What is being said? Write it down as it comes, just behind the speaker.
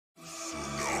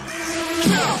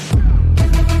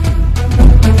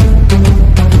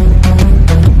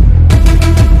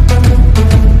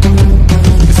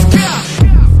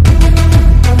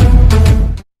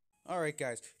Alright,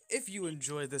 guys, if you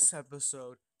enjoyed this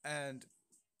episode, and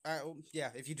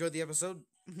yeah, if you enjoyed the episode,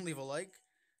 leave a like,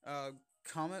 uh,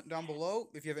 comment down below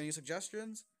if you have any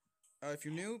suggestions. If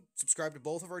you're new, subscribe to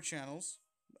both of our channels.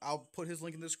 I'll put his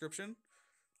link in the description.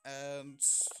 And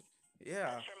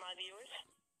yeah, That's for my viewers.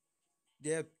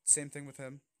 yeah, same thing with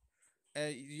him.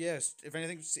 Yes, if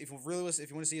anything, if you really if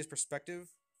you want to see his perspective,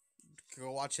 go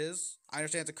watch his. I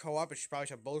understand it's a co-op; it should probably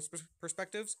have both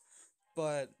perspectives,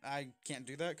 but I can't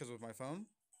do that because of my phone.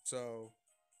 So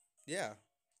yeah,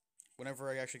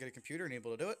 whenever I actually get a computer and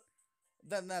able to do it,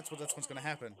 then that's what's gonna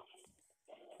happen.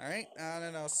 All right, and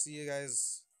then I'll see you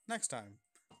guys next time.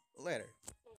 Later.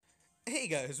 Hey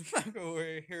guys, back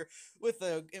over here with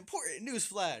an important news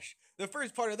flash. The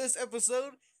first part of this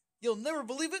episode, you'll never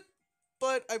believe it,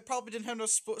 but I probably didn't have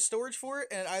enough storage for it,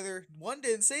 and either one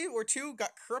didn't save or two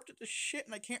got corrupted to shit,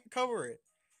 and I can't recover it.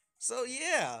 So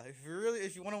yeah,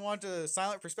 if you want a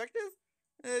silent perspective,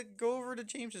 go over to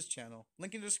James's channel.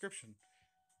 Link in the description.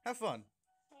 Have fun.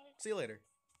 See you later.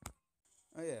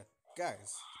 Oh yeah,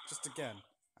 guys, just again,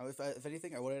 if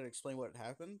anything, I wanted to explain what had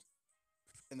happened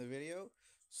in the video.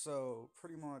 So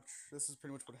pretty much, this is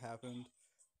pretty much what happened.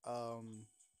 Um,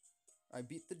 I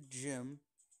beat the gym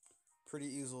pretty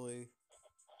easily.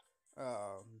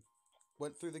 Um,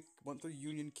 went through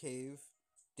Union Cave.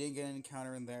 Didn't get an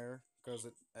encounter in there because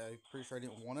I'm pretty sure I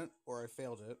didn't want it or I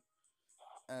failed it.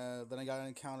 Then I got an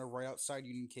encounter right outside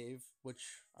Union Cave, which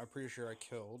I'm pretty sure I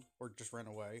killed or just ran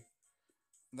away.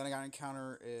 Then I got an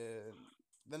encounter in.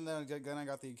 Then I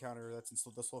got the encounter that's in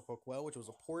the Slowpoke Well, which was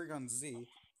a Porygon Z.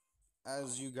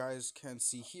 As you guys can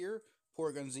see here,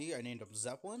 Porygon Z, I named him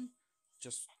Zeppelin,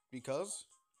 just because.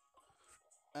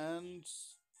 And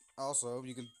also,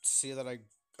 you can see that I.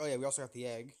 Oh yeah, we also got the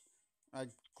egg. I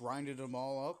grinded them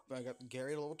all up. I got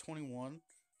Gary to level 21,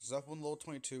 Zeppelin level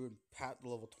 22, and Pat to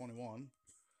level 21.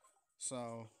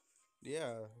 So,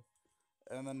 yeah.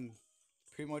 And then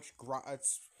pretty much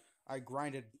I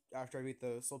grinded after I beat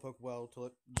the Slowpoke Well to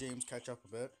let James catch up a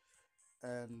bit,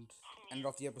 and ended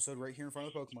off the episode right here in front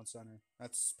of the Pokemon Center.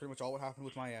 That's pretty much all what happened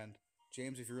with my end.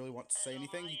 James, if you really want to say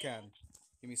anything, you can.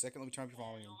 Give me a second, let me turn up your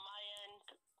volume. On my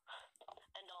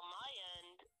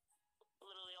end,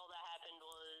 literally all that happened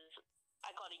was I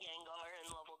caught a Gengar and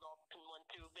leveled up and went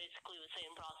through basically the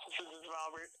same processes as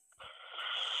Robert.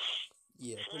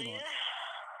 Yeah, So pretty much.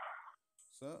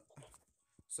 yeah.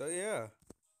 So yeah.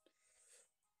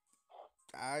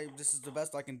 This is the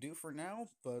best I can do for now,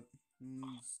 but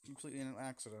it's completely an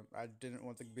accident. I didn't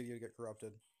want the video to get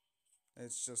corrupted.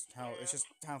 It's just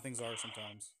how things are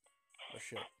sometimes. But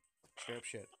shit. Straight up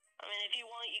shit. I mean, if you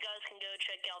want, you guys can go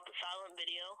check out the silent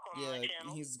video on my Yeah,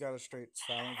 channel. he's got a straight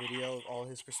silent video of all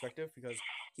his perspective because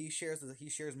he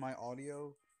shares my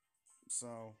audio.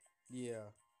 So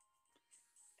yeah,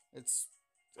 it's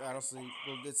honestly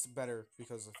well, it's better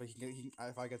because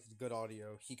if I get the good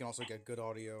audio, he can also get good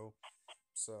audio.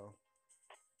 So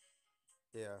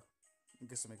yeah, I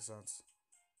guess it makes sense.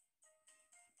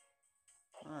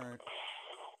 All right,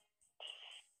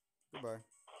 goodbye.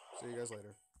 See you guys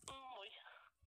later.